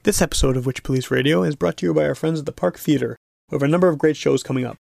This episode of Witch Police Radio is brought to you by our friends at the Park Theatre, who have a number of great shows coming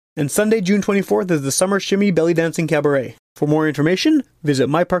up. And Sunday, June 24th is the Summer Shimmy Belly Dancing Cabaret. For more information, visit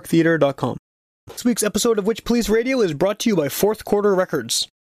myparktheatre.com. This week's episode of Witch Police Radio is brought to you by Fourth Quarter Records.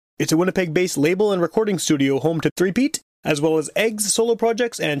 It's a Winnipeg-based label and recording studio home to Threepeat, as well as Eggs solo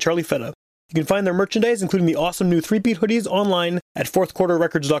projects and Charlie Fetta. You can find their merchandise, including the awesome new Threepeat hoodies, online at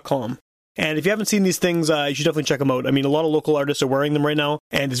fourthquarterrecords.com. And if you haven't seen these things, you should definitely check them out. I mean, a lot of local artists are wearing them right now,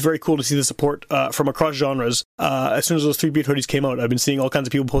 and it's very cool to see the support from across genres. As soon as those Threepeat hoodies came out, I've been seeing all kinds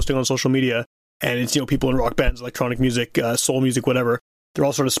of people posting on social media, and it's, people in rock bands, electronic music, soul music, whatever. They're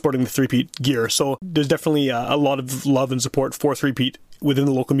all sort of sporting the Threepeat gear. So there's definitely a lot of love and support for Threepeat within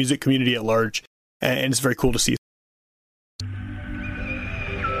the local music community at large, and it's very cool to see.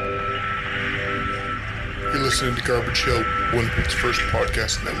 You're listening to Garbage Hill, Winnipeg's first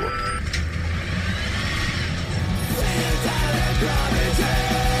podcast network.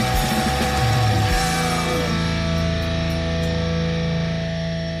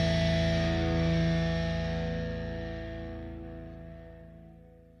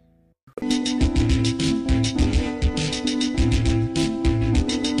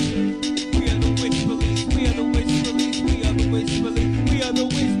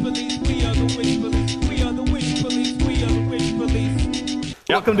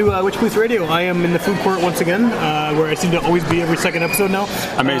 Welcome to Witch Police Radio. I am in the food court once again, where I seem to always be every second episode now.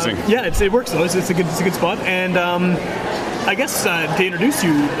 Amazing. It works though. It's a good spot. And I guess to introduce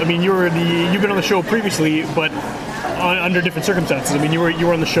you, I mean you've been on the show previously, but under different circumstances. I mean, you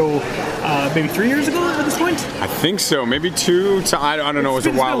were on the show maybe 3 years ago at this point. I think so. Maybe two. I don't know. It was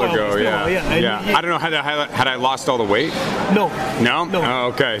a while ago. Yeah. I don't know. Had I lost all the weight? No. Oh,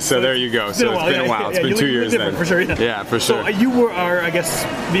 okay. So there you go. So it's been a while. It's been 2 years then. For sure. Yeah, for sure. So you are, I guess,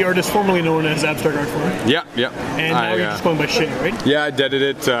 the artist formerly known as Abstract Art Form. Yeah. And now you're just going by Shay, right? Yeah, I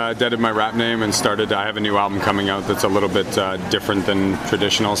deaded my rap name and started. I have a new album coming out that's a little bit different than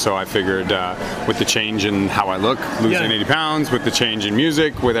traditional. So I figured with the change in how I look, losing 80 pounds, with the change in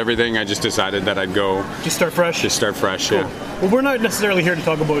music, with everything, I just decided that I'd go. Just start fresh? Cool. Yeah. Well, we're not necessarily here to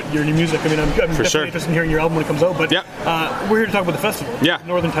talk about your new music. I mean, I'm definitely interested in hearing your album when it comes out, but we're here to talk about the festival. Yeah.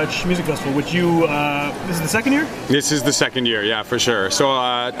 Northern Touch Music Festival, which this is the second year? This is the second year, yeah, for sure. So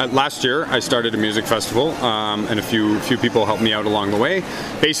last year, I started a music festival, and a few people helped me out along the way.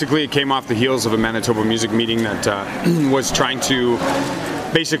 Basically, it came off the heels of a Manitoba music meeting that was trying to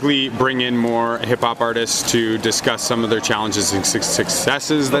basically bring in more hip-hop artists to discuss some of their challenges and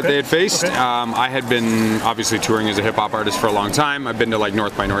successes that they had faced. I had been obviously touring as a hip-hop artist for a long time. I've been to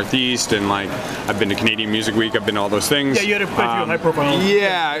North by Northeast, and I've been to Canadian Music Week. I've been to all those things. Yeah, you had quite a few high-profile.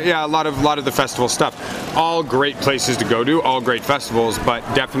 Yeah, a lot of the festival stuff. All great places to go to, all great festivals, but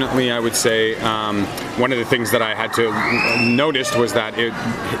definitely I would say one of the things that I had to notice was that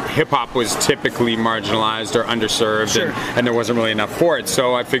hip-hop was typically marginalized or underserved, and there wasn't really enough for it.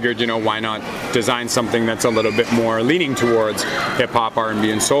 So I figured, why not design something that's a little bit more leaning towards hip-hop,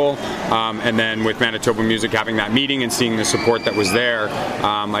 R&B, and soul. And then with Manitoba Music having that meeting and seeing the support that was there,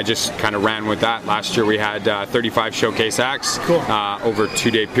 I just kind of ran with that. Last year we had 35 showcase acts over a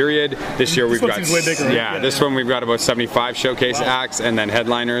 2-day period. This year we've got way bigger, right? Yeah, this one we've got about 75 showcase acts, and then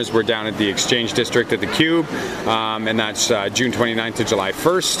headliners. We're down at the Exchange District at the Cube, and that's June 29th to July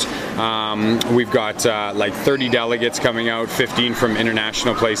 1st. We've got 30 delegates coming out, 15 from international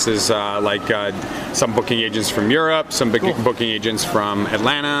places, some booking agents from Europe, some booking agents from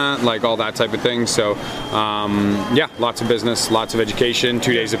Atlanta, all that type of thing. So lots of business, lots of education,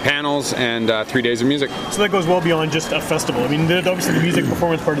 2 days of panels, and 3 days of music. So that goes well beyond just a festival. I mean, obviously the music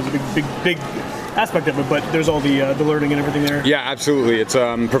performance part is a big aspect of it, but there's all the learning and everything there. Yeah, absolutely. It's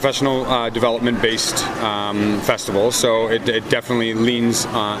a professional development-based festival, so it definitely leans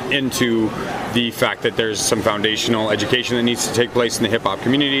into the fact that there's some foundational education that needs to take place in the hip-hop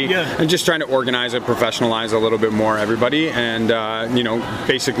community, and just trying to organize it, professionalize a little bit more everybody, and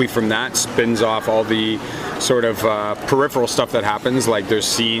basically from that spins off all the sort of peripheral stuff that happens, there's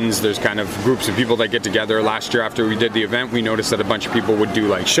scenes, there's kind of groups of people that get together. Last year after we did the event, we noticed that a bunch of people would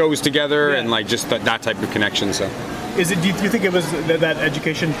do shows together and just that type of connection. So do you think it was that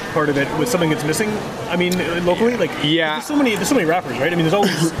education part of it was something that's missing? I mean, locally, there's so many rappers, right? I mean, there's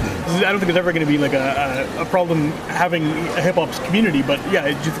always. I don't think there's ever going to be a problem having a hip hop community, but do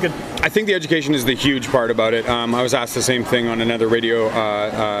you think I think the education is the huge part about it. I was asked the same thing on another radio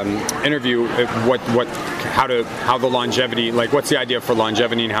interview. How the longevity, like what's the idea for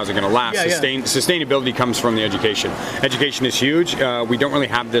longevity and how's it going to last? Sustainability comes from the education. Education is huge. We don't really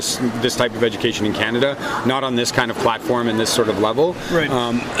have this type of education in Canada, not on this kind of platform and this sort of level. Right.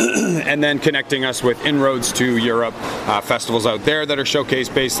 And then connecting us with inroads to Europe, festivals out there that are showcase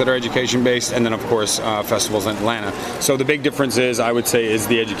based, that are education based, and then of course festivals in Atlanta. So the big difference is, I would say, is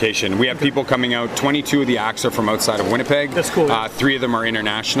the education. We have people coming out. 22 of the acts are from outside of Winnipeg. That's cool. 3 of them are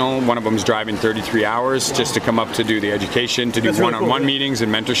international. One of them is driving 33 hours just to come up to do the education, to do one-on-one meetings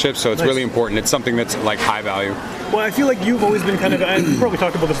and mentorship. So it's really important. It's something that's like high value. Well, I feel like you've always been kind of, I probably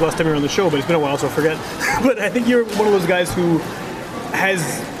talked about this last time you were on the show, but it's been a while, so I forget. But I think you're one of those guys who has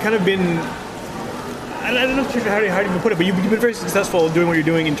kind of been, I don't know how to even put it, but you've been very successful doing what you're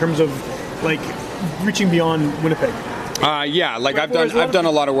doing in terms of like reaching beyond Winnipeg. I've done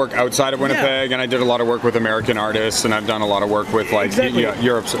a lot of work outside of Winnipeg, and I did a lot of work with American artists, and I've done a lot of work with like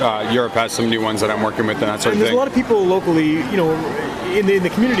Europe has some new ones that I'm working with and that sort of thing. There's a lot of people locally, in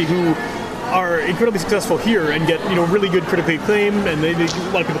the community who are incredibly successful here and get really good critically acclaim, and a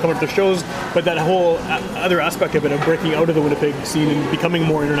lot of people come up to their shows. But that whole other aspect of it, of breaking out of the Winnipeg scene and becoming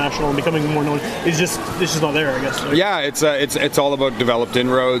more international and becoming more known, is just not there, I guess. Yeah, it's all about developed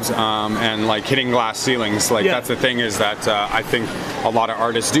inroads and like hitting glass ceilings. That's the thing, is that I think a lot of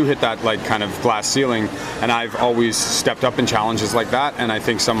artists do hit that like kind of glass ceiling, and I've always stepped up in challenges like that. And I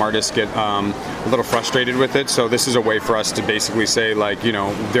think some artists get a little frustrated with it. So this is a way for us to basically say, like,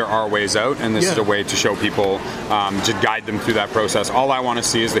 there are ways out. And this is a way to show people, to guide them through that process. All I want to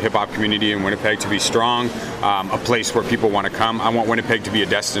see is the hip-hop community in Winnipeg to be strong, a place where people want to come. I want Winnipeg to be a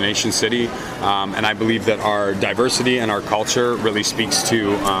destination city, and I believe that our diversity and our culture really speaks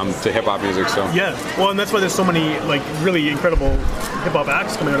to hip-hop music. So yeah, well, and that's why there's so many like really incredible hip-hop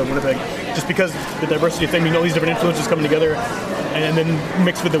acts coming out of Winnipeg, just because the diversity thing, all these different influences coming together, and then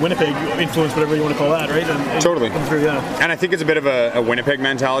mixed with the Winnipeg influence, whatever you want to call that, right? And totally. Through, and I think it's a bit of a Winnipeg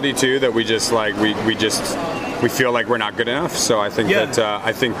mentality too, that we just like we feel like we're not good enough. So I think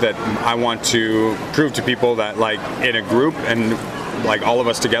that I want to prove to people that like in a group and like all of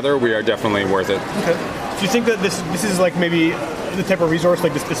us together, we are definitely worth it. Okay. Do you think that this is like maybe the type of resource,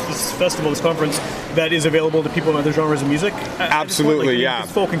 like this festival, this conference, that is available to people in other genres of music? Absolutely, yeah.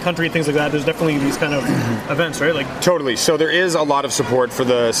 Folk and country and things like that. There's definitely these kind of events, right? Like totally. So there is a lot of support for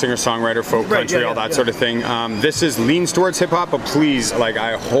the singer-songwriter, folk, country, all that sort of thing. This leans towards hip hop, but please, like,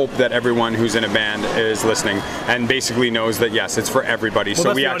 I hope that everyone who's in a band is listening and basically knows that yes, it's for everybody. Well,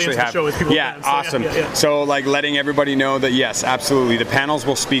 so we actually have, awesome. So like letting everybody know that yes, absolutely. The panels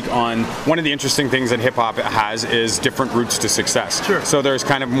will speak on one of the interesting things that hip hop has is different routes to success. Sure. So there's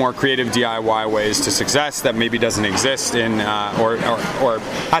kind of more creative DIY ways to success that maybe doesn't exist in or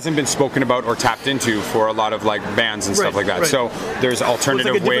hasn't been spoken about or tapped into for a lot of like bands and stuff like that. Right. So there's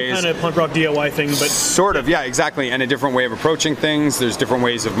alternative it's like a ways. Kind of punk rock DIY thing, but sort of, yeah, exactly, and a different way of approaching things. There's different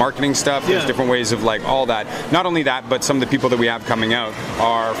ways of marketing stuff. There's different ways of like all that. Not only that, but some of the people that we have coming out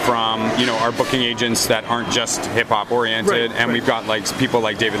are from our booking agents that aren't just hip hop oriented, and we've got like people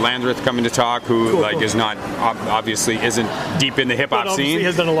like David Landreth coming to talk, who is not obviously isn't deep in the hip hop scene. He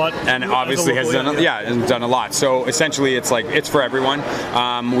has done a lot. And obviously has done a lot. So essentially, it's like it's for everyone.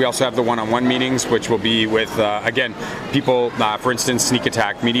 We also have the one-on-one meetings, which will be with again people. For instance, Sneak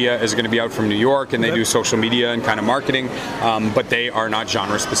Attack Media is going to be out from New York, and they do social media and kind of marketing, but they are not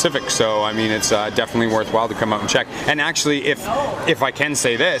genre specific. So I mean, it's definitely worthwhile to come out and check. And actually, if I can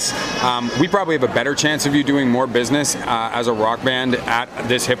say this, we probably have a better chance of you doing more business as a rock band at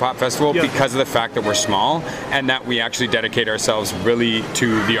this hip hop festival because of the fact that we're small and that we actually dedicate ourselves really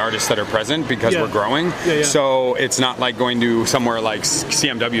to the artists that are present because we're growing. So it's not like going to somewhere like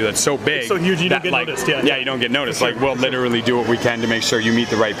CMW that's so big, it's so huge you don't get noticed. You don't get noticed. Like we'll literally do what we can to make sure you meet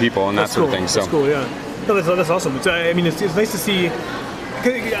the right people and that sort of thing. So that's cool. Yeah, no, that's awesome. It's nice to see.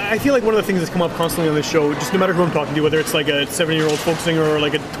 I feel like one of the things that's come up constantly on this show, just no matter who I'm talking to, whether it's like a 7-year-old folk singer or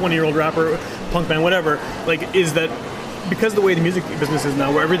like a 20-year-old rapper, punk band, whatever, like is that because the way the music business is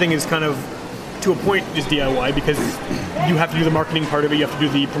now, where everything is kind of to a point is DIY, because you have to do the marketing part of it, you have to do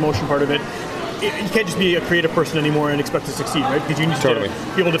the promotion part of it. You can't just be a creative person anymore and expect to succeed, right? Because you need to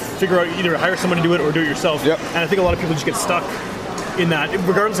be able to figure out, either hire someone to do it or do it yourself. Yep. And I think a lot of people just get stuck in that,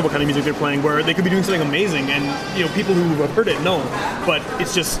 regardless of what kind of music they're playing, where they could be doing something amazing, and people who have heard it know, but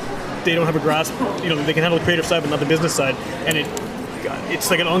it's just they don't have a grasp. They can handle the creative side but not the business side, and it's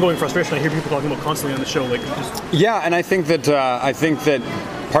like an ongoing frustration. I hear people talking about constantly on the show, like just and I think that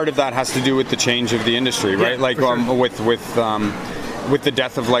part of that has to do with the change of the industry, right? Like sure. with the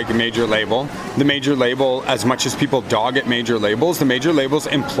death of like a major label, the major label, as much as people dog at major labels, the major labels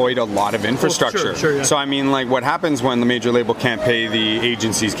employed a lot of infrastructure. Sure, yeah. So I mean, like, what happens when the major label can't pay the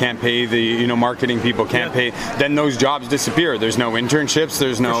agencies, can't pay the marketing people, can't pay, then those jobs disappear. There's no internships,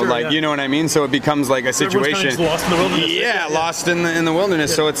 there's no you know what I mean? So it becomes like a situation. Everyone's kind of lost in the wilderness. Yeah, lost in the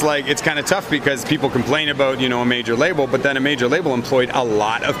wilderness. So it's like, it's kind of tough because people complain about, a major label, but then a major label employed a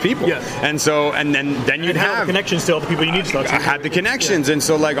lot of people. Yeah. And so, and then you'd have connections to all the people you need to talk to. I had the connections, and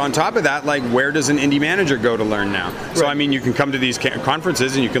so, like, on top of that, like, where does an indie manager go to learn now? So I mean, you can come to these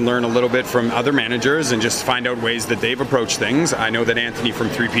conferences and you can learn a little bit from other managers and just find out ways that they've approached things. I know that Anthony from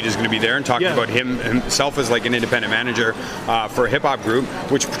 3Peat is going to be there and talking about himself as like an independent manager for a hip hop group,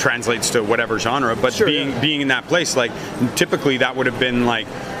 which translates to whatever genre. But being in that place, like, typically that would have been like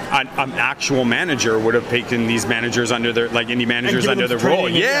an actual manager would have taken these managers under their, like, indie managers under their role.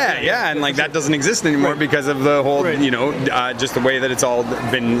 And like that doesn't exist anymore because of the whole, just the way that it's all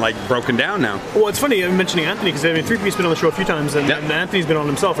been like broken down now. Well, it's funny I'm mentioning Anthony because I mean 3Peat's been on the show a few times and Anthony's been on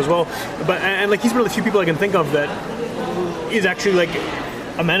himself as well. But and like he's one of the few people I can think of that is actually like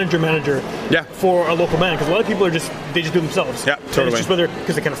a manager for a local band, because a lot of people are just do themselves. Yeah, totally. And it's just whether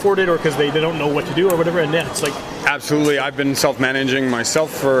because they can afford it or because they don't know what to do or whatever. And it's like absolutely. I've been self-managing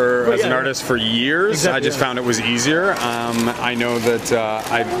myself as an artist for years. Exactly, I just found it was easier. I know that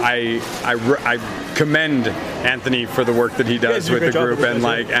I commend Anthony for the work that he does with the group, and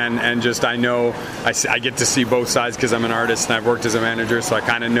like and just I know I get to see both sides because I'm an artist and I've worked as a manager, so I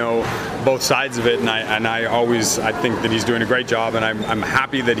kind of know both sides of it. And I think that he's doing a great job, and I'm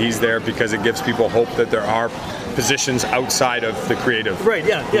happy that he's there because it gives people hope that there are positions outside of the creative. Right,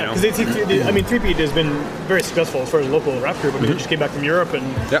 yeah. Because I mean, 3Peat has been very successful as far as a local rap group. I mean, they just came back from Europe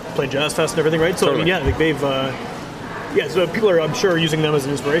and played Jazz Fest and everything, right? So, I mean, like they've... so people are, I'm sure, using them as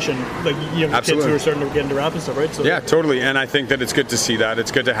an inspiration, like kids who are starting to get into rap and stuff, right? So, yeah, totally. And I think that it's good to see that.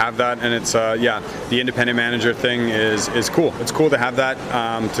 It's good to have that, and it's the independent manager thing is cool. It's cool to have that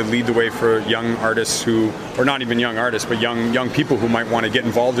to lead the way for young artists or not even young artists, but young people who might want to get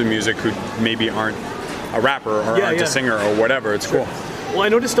involved in music who maybe aren't a rapper or aren't a singer or whatever. It's cool. Well, I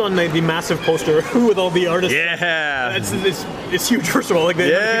noticed on the massive poster with all the artists. Yeah. It's huge, first of all. Like, the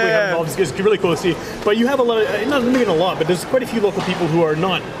amount of people you have involved is really cool to see. But you have a lot of, not maybe a lot, but there's quite a few local people who are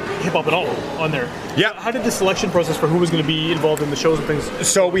not hip-hop at all on there. Yeah. How did the selection process for who was going to be involved in the shows and things?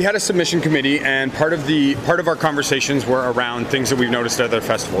 So we had a submission committee, and part of our conversations were around things that we've noticed at other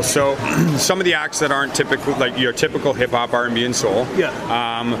festivals. So some of the acts that aren't typical, like your typical hip-hop, R&B, and soul,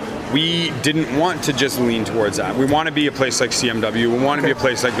 we didn't want to just lean towards that. We want to be a place like CMW. We want to be a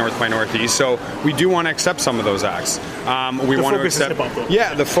place like North by Northeast. So we do want to accept some of those acts. We want to accept.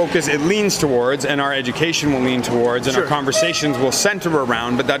 The focus it leans towards, and our education will lean towards, and our conversations will center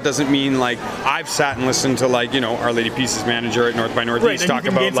around. But that doesn't mean like I've sat and listened to Our Lady Peace's manager at North by Northeast talk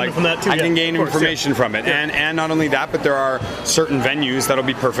about like I can gain information from it, and not only that, but there are certain venues that'll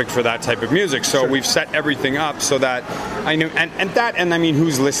be perfect for that type of music. So we've set everything up so that I know, and I mean,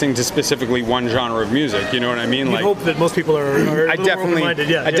 who's listening to specifically one genre of music? You know what I mean? You hope that most people are I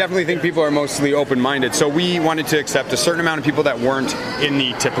definitely think people are mostly open-minded. So we wanted to accept a certain amount of people that weren't in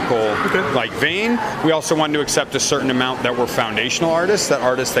the typical like vein. We also wanted to accept a certain amount that were foundational artists that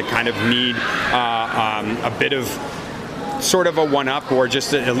kind of need a bit of sort of a one-up or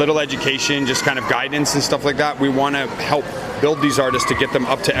just a little education, just kind of guidance and stuff like that. We want to help build these artists to get them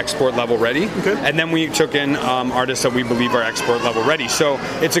up to export level ready. And then we took in artists that we believe are export level ready. So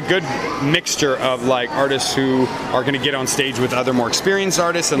it's a good mixture of like artists who are going to get on stage with other more experienced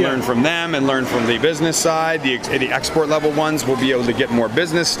artists and learn from them and learn from the business side. The export level ones will be able to get more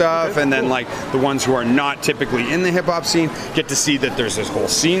business stuff, and then like the ones who are not typically in the hip hop scene get to see that there's this whole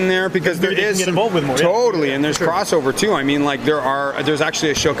scene there, because there is get involved with more. Totally, and there's crossover too. I mean, like there's actually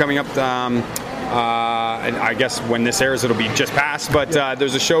a show coming up. And I guess when this airs, it'll be just past. But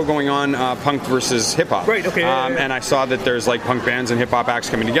there's a show going on, punk versus hip hop. Right. Okay. And I saw that there's like punk bands and hip hop acts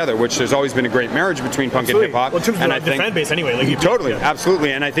coming together, which there's always been a great marriage between punk and hip hop. Well, in terms and of the fan base, anyway. Like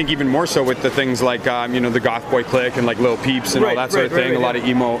absolutely. And I think even more so with the things like the Goth Boy Clique and like Lil Peeps and all that sort of thing. A lot of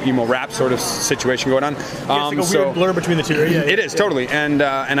emo rap sort of situation going on. It's like a weird blur between the two. It is totally. And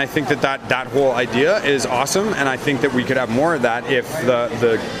I think that whole idea is awesome. And I think that we could have more of that if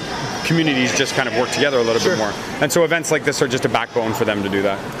the communities just kind of work together a little bit more. And so events like this are just a backbone for them to do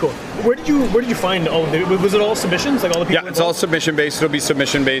that. Cool. Where did you find all of the, was it all submissions, like all the people? Yeah, it's all submission based. It'll be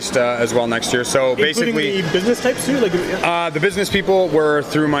submission based as well next year. So including basically, the business types too, like the business people were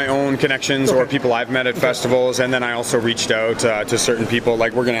through my own connections or people I've met at festivals, and then I also reached out to certain people.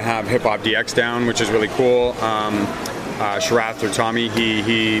 Like we're going to have Hip Hop DX down, which is really cool. Sharath or Tommy,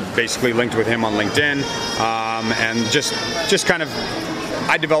 he basically linked with him on LinkedIn, and just kind of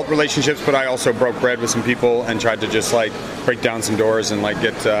I developed relationships, but I also broke bread with some people and tried to just like break down some doors and like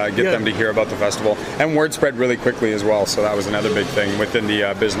get them to hear about the festival. And word spread really quickly as well, so that was another big thing within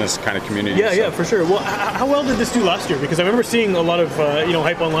the business kind of community. Yeah, for sure. Well, how well did this do last year? Because I remember seeing a lot of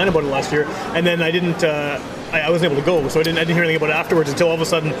hype online about it last year, and then I didn't. I wasn't able to go, so I didn't hear anything about it afterwards until all of a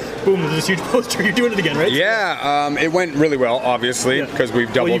sudden, boom, there's this huge poster. You're doing it again, right? Yeah, it went really well, obviously, because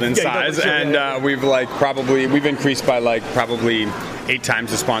we've doubled in size, and we've increased by probably 8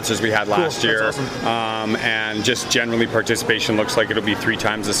 times the sponsors we had last year. That's awesome. And just generally participation looks like it'll be 3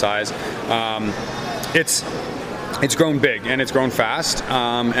 times the size. It's grown big and it's grown fast,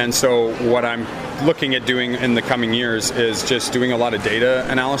 and so what I'm looking at doing in the coming years is just doing a lot of data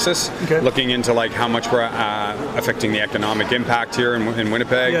analysis, looking into like how much we're affecting the economic impact here in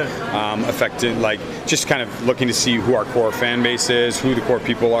Winnipeg, affecting just kind of looking to see who our core fan base is, who the core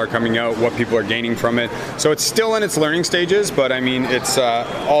people are coming out, what people are gaining from it. So it's still in its learning stages, but I mean it's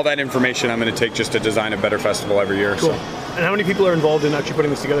all that information I'm going to take just to design a better festival every year. Cool. So. And how many people are involved in actually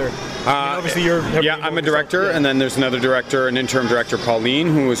putting this together? Obviously you're... I'm a director, and then there's another director, an interim director, Pauline,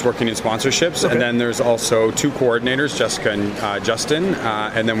 who is working in sponsorships, and then there's also 2 coordinators, Jessica and Justin,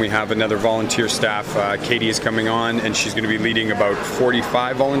 and then we have another volunteer staff. Katie is coming on, and she's going to be leading about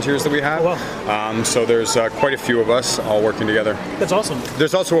 45 volunteers that we have. Oh, wow. So there's quite a few of us all working together. That's awesome.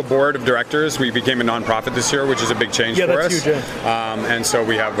 There's also a board of directors. We became a nonprofit this year, which is a big change for us. Huge, yeah. And so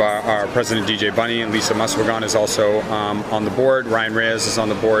we have our president, DJ Bunny, and Lisa Muswagon is also on the board. Ryan Reyes is on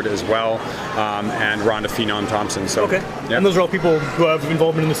the board as well, and Rhonda Phenom Thompson. So, yeah. And those are all people who have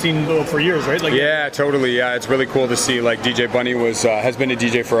involvement in the scene for years, right? Yeah, totally. Yeah, it's really cool to see. Like DJ Bunny has been a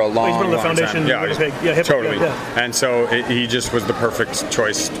DJ for a long, he's been on the long foundation. time. Yeah, totally. And so he just was the perfect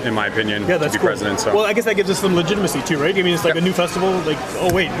choice, in my opinion, to be president. So. Well, I guess that gives us some legitimacy too, right? I mean, it's like a new festival. Like,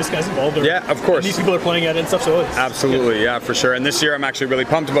 oh wait, this guy's involved. Yeah, of course. And these people are playing at it and stuff. So absolutely, yeah, for sure. And this year, I'm actually really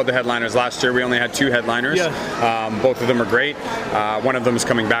pumped about the headliners. Last year, we only had 2 headliners. Both of them are great. One of them is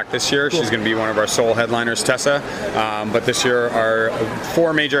coming back this year. Cool. She's going to be one of our sole headliners, Tessa. But this year, our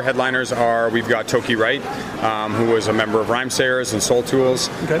 4 major headliners are, we've got Toki Wright, who was a member of Rhymesayers and Soul Tools.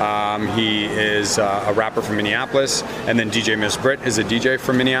 He is a rapper from Minneapolis. And then DJ Miss Brit is a DJ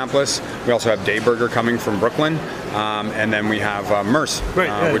from Minneapolis. We also have Dayburger coming from Brooklyn. And then we have Merce,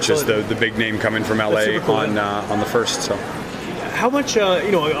 which is the big name coming from LA cool, on the 1st. So. How much,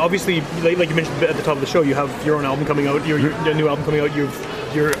 obviously, like you mentioned at the top of the show, you have your own album coming out, your new album coming out,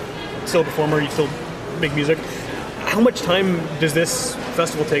 you're still a performer, you still make music. How much time does this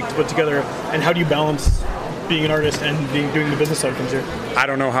festival take to put together, and how do you balance being an artist and doing the business side of things here? I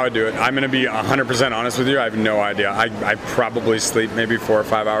don't know how I do it. I'm going to be 100% honest with you. I have no idea. I probably sleep maybe 4 or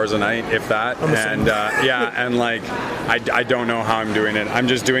 5 hours a night, if that. And and I don't know how I'm doing it. I'm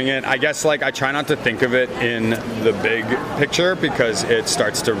just doing it. I guess I try not to think of it in the big picture because it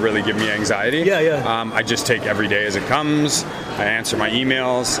starts to really give me anxiety. I just take every day as it comes. I answer my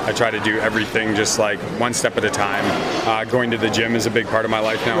emails. I try to do everything just one step at a time. Going to the gym is a big part of my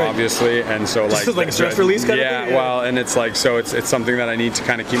life now, obviously, and so just like a stress release kind of thing? Yeah, well, and it's so it's something that I need to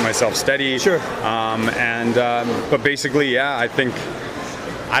kind of keep myself steady. Sure. But basically, I think,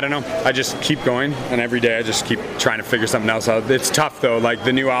 I don't know, I just keep going, and every day I just keep trying to figure something else out. It's tough though,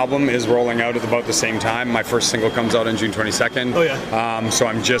 the new album is rolling out at about the same time. My first single comes out on June 22nd. Oh yeah. So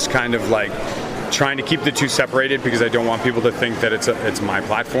I'm just kind of trying to keep the two separated because I don't want people to think that it's my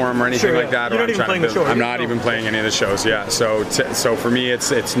platform or anything like that. You're not even playing the show. I'm not even playing any of the shows. Yeah. So for me,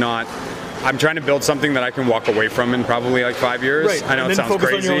 it's not. I'm trying to build something that I can walk away from in probably 5 years. Right. I know and it then sounds focus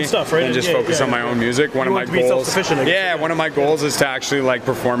crazy. On your own stuff, right? And just focus on my own music. One of my goals. One of my goals is to actually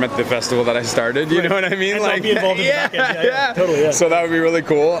perform at the festival that I started. You know what I mean? And be involved in the back end. Yeah. Totally. Yeah. So that would be really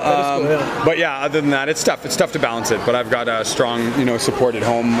cool. That is cool, yeah. But yeah, other than that, it's tough. It's tough to balance it. But I've got a strong, support at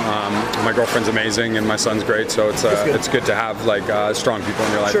home. My girlfriend's amazing and my son's great. So it's good to have strong people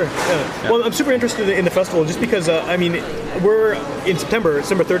in your life. Sure. Yeah. Well, I'm super interested in the festival just because we're in September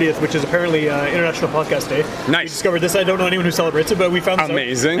 30th, which is apparently International Podcast Day. Nice. We discovered this. I don't know anyone who celebrates it, but we found this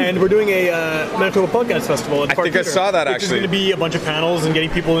amazing. Out. And we're doing a Manitoba Podcast Festival at I think I saw that which actually. It's going to be a bunch of panels and getting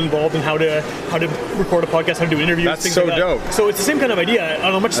people involved in how to record a podcast, how to do interviews. That's things so like that. dope. So it's the same kind of idea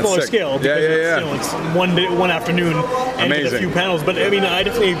on a much smaller scale. Because it's one afternoon and a few panels. But I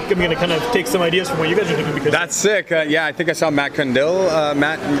definitely am going to kind of take some ideas from what you guys are doing because that's sick. I think I saw Matt Cundill.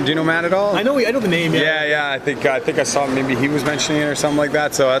 Matt, do you know Matt at all? I know the name. Yeah. I think I saw maybe he was mentioning it or something like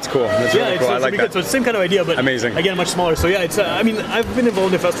that. So that's cool. That's really cool. I like that. So it's the same kind of idea, but amazing. Again, much smaller. So yeah, it's. I've been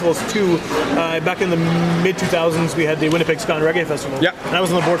involved in festivals too. Back in the mid 2000s, we had the Winnipeg Ska and Reggae Festival. Yeah. And I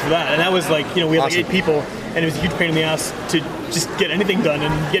was on the board for that, and that was we had awesome. 8 people, and it was a huge pain in the ass to just get anything done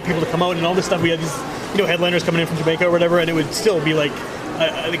and get people to come out and all this stuff. We had these headliners coming in from Jamaica or whatever, and it would still be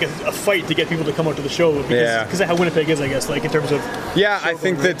a fight to get people to come out to the show because of how Winnipeg is, I guess, like in terms of. Yeah, I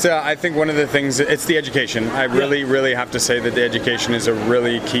think I think one of the things, it's the education. I really have to say that the education is a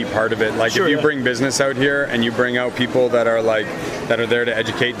really key part of it. Like if you bring business out here and you bring out people that are there to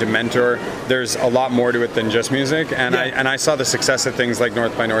educate, to mentor, there's a lot more to it than just music. And I saw the success of things like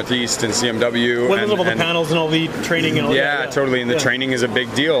North by Northeast and CMW. All the panels and all the training and all that. Yeah, totally. And the training is a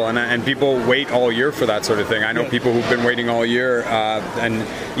big deal. And people wait all year for that sort of thing. I know people who've been waiting all year and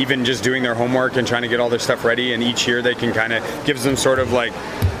even just doing their homework and trying to get all their stuff ready. And each year they can kind of gives them sort of like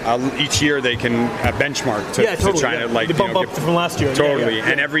each year they can benchmark to try to like bump up from last year. Totally.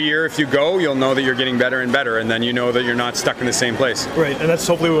 And every year if you go, you'll know that you're getting better and better, and then you know that you're not stuck in the same place. Right. And that's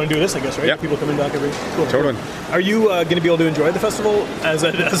hopefully we want to do this, I guess, right? People coming back every. Cool. Totally. Are you going to be able to enjoy the festival as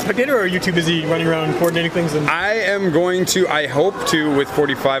a spectator, or are you too busy running around coordinating things? I am going to. I hope to, with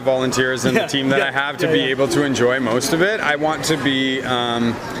 45 volunteers and the team that I have, to be able to enjoy most of it. I want to be.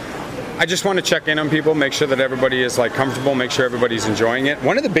 I just want to check in on people, make sure that everybody is like comfortable, make sure everybody's enjoying it.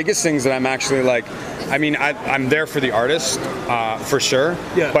 One of the biggest things that I'm actually like, I mean, I'm there for the artist, for sure,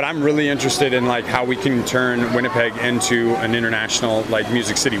 but I'm really interested in like how we can turn Winnipeg into an international like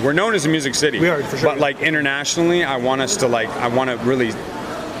music city. We're known as a music city, we are, for sure, but like internationally, I want us to like, I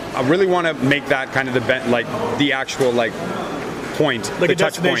really want to make that kind of the actual like point, like the a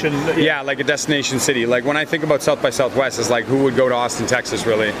touch destination. Point. Yeah, like a destination city. Like when I think about South by Southwest, it's like who would go to Austin, Texas,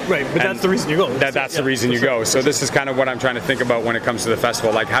 really? Right, but that's the reason you go. That's the reason you go. So this is kind of what I'm trying to think about when it comes to the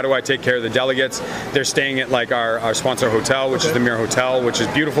festival. Like how do I take care of the delegates? They're staying at like our sponsor hotel, which is the Mir Hotel, which is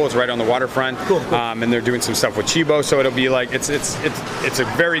beautiful. It's right on the waterfront. Cool. And they're doing some stuff with Chibo, so it'll be like it's a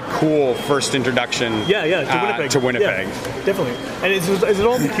very cool first introduction. To Winnipeg. Yeah, definitely. And is it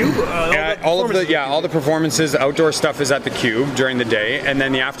all in the Cube? All the performances, the outdoor stuff is at the Cube during the day, and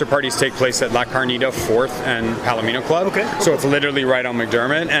then the after parties take place at La Carnita, 4th and Palomino Club. Okay. So it's literally right on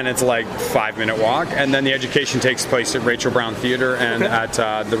McDermott, and it's like 5-minute walk. And then the education takes place at Rachel Brown Theatre and at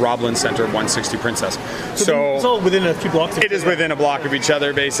the Roblin Center, 160 Princess. So it's all within a few blocks. It is within a block of each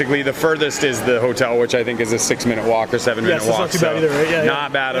other, basically. The furthest is the hotel, which I think is a 6-minute walk or 7-minute walk. Not too bad either, right?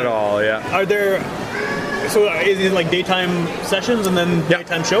 Not bad at all. Yeah. Are there? So is it like daytime sessions and then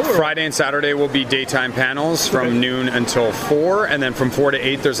daytime show? Or? Friday and Saturday will be daytime panels from noon until 4, and then from 4 to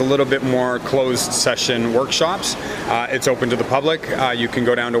 8 there's a little bit more closed session workshops. It's open to the public. You can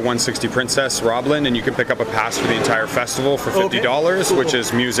go down to 160 Princess, Roblin, and you can pick up a pass for the entire festival for $50, which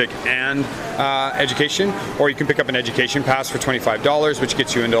is music and education. Or you can pick up an education pass for $25, which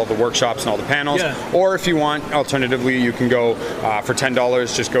gets you into all the workshops and all the panels. Yeah. Or if you want, alternatively, you can go for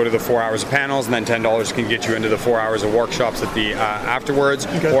 $10, just go to the 4 hours of panels, and then $10 can get you into the 4 hours of workshops at the afterwards.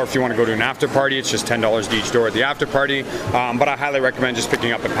 Or if you want to go to an after party, it's just $10 to each door at the after party. But I highly recommend just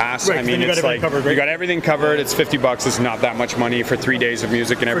picking up a pass. Right, I mean, it's like you got everything covered. It's $50. It's not that much money for 3 days of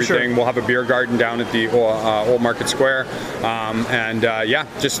music and everything. Sure. We'll have a beer garden down at the Old Market Square.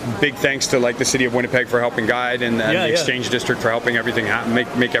 Just big thanks to like the city of Winnipeg for helping guide and the Exchange District for helping everything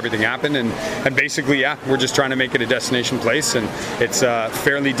make everything happen. And basically, we're just trying to make it a destination place, and it's a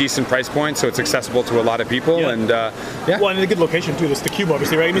fairly decent price point, so it's accessible to a lot of people. And well, and a good location too. It's the Cube,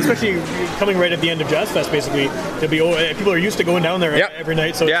 obviously, right? I mean, especially coming right at the end of Jazz Fest, basically. People are used to going down there every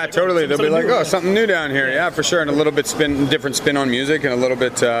night. So totally. They'll be like, something new down here. Yeah, for sure. And a little bit different spin on music, and a little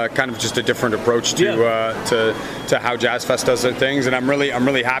bit kind of just a different approach to how Jazz Fest does their things. And I'm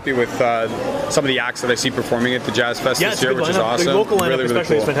really happy with some of the acts that I see performing at the Jazz Fest this year, which is awesome. The local lineup really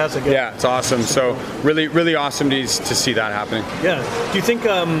especially cool. is fantastic. Yeah, it's awesome. So really awesome to see that happening. Yeah. Do you think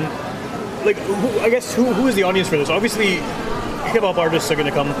who is the audience for this? Obviously, hip-hop artists are going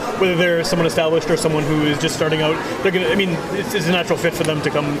to come, whether they're someone established or someone who is just starting out. They're going to. I mean, it's a natural fit for them to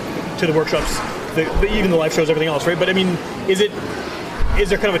come to the workshops, even the live shows, everything else, right? But I mean, is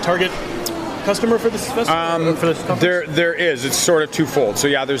there kind of a target customer for this festival? For this conference? There is. It's sort of twofold. So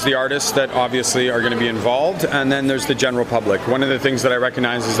there's the artists that obviously are going to be involved, and then there's the general public. One of the things that I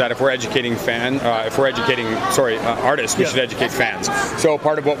recognize is that if we're educating artists, we should educate fans. So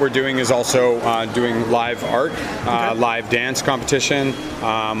part of what we're doing is also doing live art, live dance competition.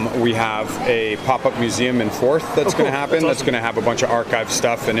 We have a pop-up museum in 4th that's going to happen. That's going to have a bunch of archive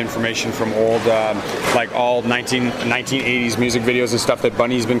stuff and information from old, like all 1980s music videos and stuff that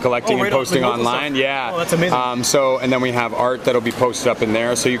Bunny's been collecting and posting online. Oh, that's amazing. And then we have art that'll be posted up in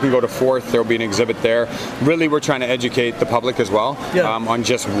there. So you can go to 4th. There'll be an exhibit there. Really, we're trying to educate the public as well on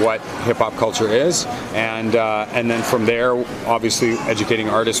just what hip hop culture is, and then from there, obviously educating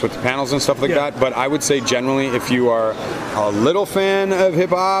artists with the panels and stuff like that. But I would say generally, if you are a little fan of hip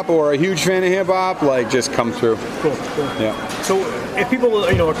hop or a huge fan of hip hop, like just come through. Cool. Yeah. So if people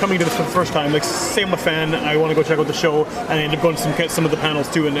are coming to this for the first time, like say I'm a fan, I want to go check out the show, and I end up going to some of the panels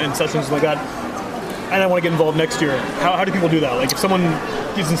too and sessions like that, and I want to get involved next year. How do people do that? Like if someone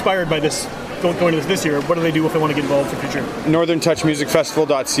is inspired by this, going to this year, what do they do if they want to get involved for future?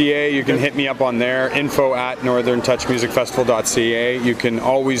 NorthernTouchMusicFestival.ca. You can hit me up on there. info@NorthernTouchMusicFestival.ca. You can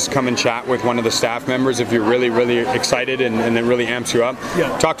always come and chat with one of the staff members if you're really, really excited and it really amps you up.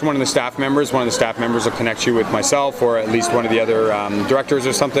 Yeah. Talk to one of the staff members. One of the staff members will connect you with myself or at least one of the other directors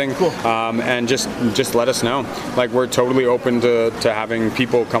or something. Cool. And just let us know. Like we're totally open to having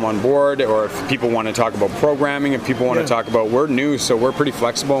people come on board, or if people want to talk about programming, if people want to talk about, we're new, so we're pretty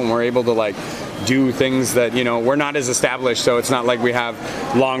flexible and we're able to do things that we're not as established, so it's not like we have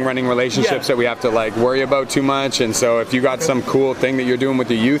long-running relationships that we have to worry about too much. And so if you got some cool thing that you're doing with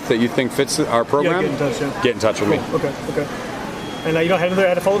the youth that you think fits our program, get in touch with me. Okay. And I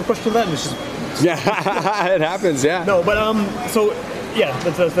had a follow-up question to that, and it's just it happens. No, but so yeah,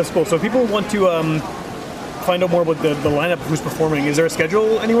 that's cool. So if people want to find out more about the lineup of who's performing, is there a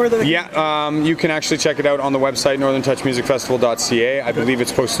schedule anywhere that you can actually check it out on the website NorthernTouchMusicFestival.ca. I believe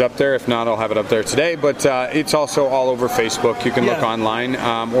it's posted up there. If not, I'll have it up there today, but it's also all over Facebook. You can look online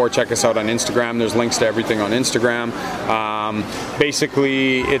or check us out on Instagram. There's links to everything on Instagram.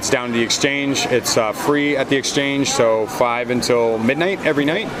 Basically it's down to the Exchange. It's free at the Exchange, so 5 until midnight every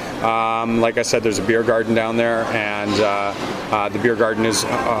night. Like I said, there's a beer garden down there, and the beer garden is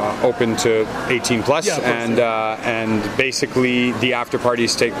open to 18 plus, and basically the after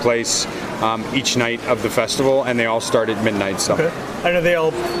parties take place each night of the festival, and they all start at midnight. So and are they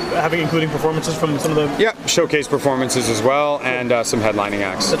all including performances from some of the showcase performances as well, and some headlining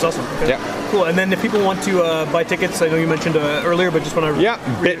acts. That's awesome. Cool. And then if people want to buy tickets, I know you mentioned earlier, but just want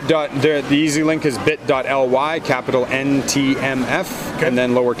to the easy link is bit.ly capital NTMF and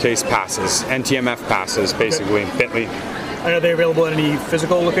then lowercase passes, NTMF passes, basically bit.ly. And are they available at any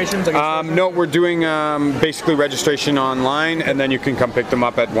physical locations? No, we're doing basically registration online, and then you can come pick them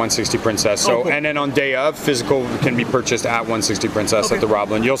up at 160 Princess. So, and then on day of, physical can be purchased at 160 Princess at the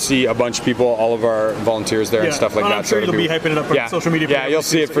Robland. You'll see a bunch of people, all of our volunteers there and stuff like that. I'm sure you'll be hyping it up on social media. Yeah, you'll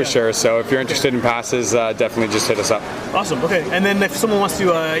see it for sure. So if you're interested in passes, definitely just hit us up. Awesome. Okay, and then if someone wants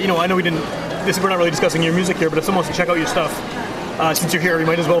to, I know we're not really discussing your music here, but if someone wants to check out your stuff, since you're here, you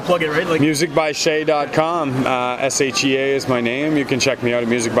might as well plug it, right? MusicByShay.com. SHEA is my name. You can check me out at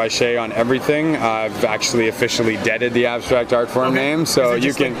Music by Shay on everything. I've actually officially deaded the abstract art form name, so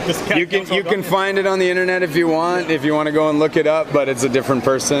you can find it on the internet if you want. If you want to go and look it up, but it's a different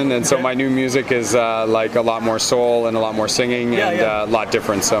person, and so my new music is a lot more soul and a lot more singing and a lot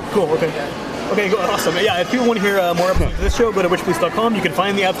different. So cool. Okay, awesome. Yeah, if people want to hear more episodes of this show, go to witchpolice.com. You can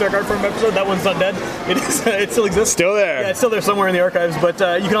find the Abstract Art Form episode. That one's not dead. It still exists. Still there. Yeah, it's still there somewhere in the archives. But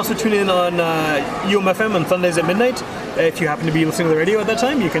you can also tune in on UMFM on Sundays at midnight. If you happen to be listening to the radio at that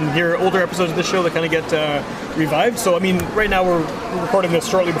time, you can hear older episodes of this show that kind of get revived. So, I mean, right now we're recording this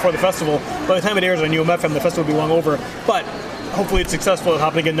shortly before the festival. By the time it airs on UMFM, the festival will be long over. But hopefully it's successful. It'll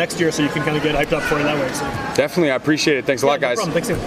happen again next year, so you can kind of get hyped up for it that way. So. Definitely. I appreciate it. Thanks a lot, guys. No problem. Thanks, soon.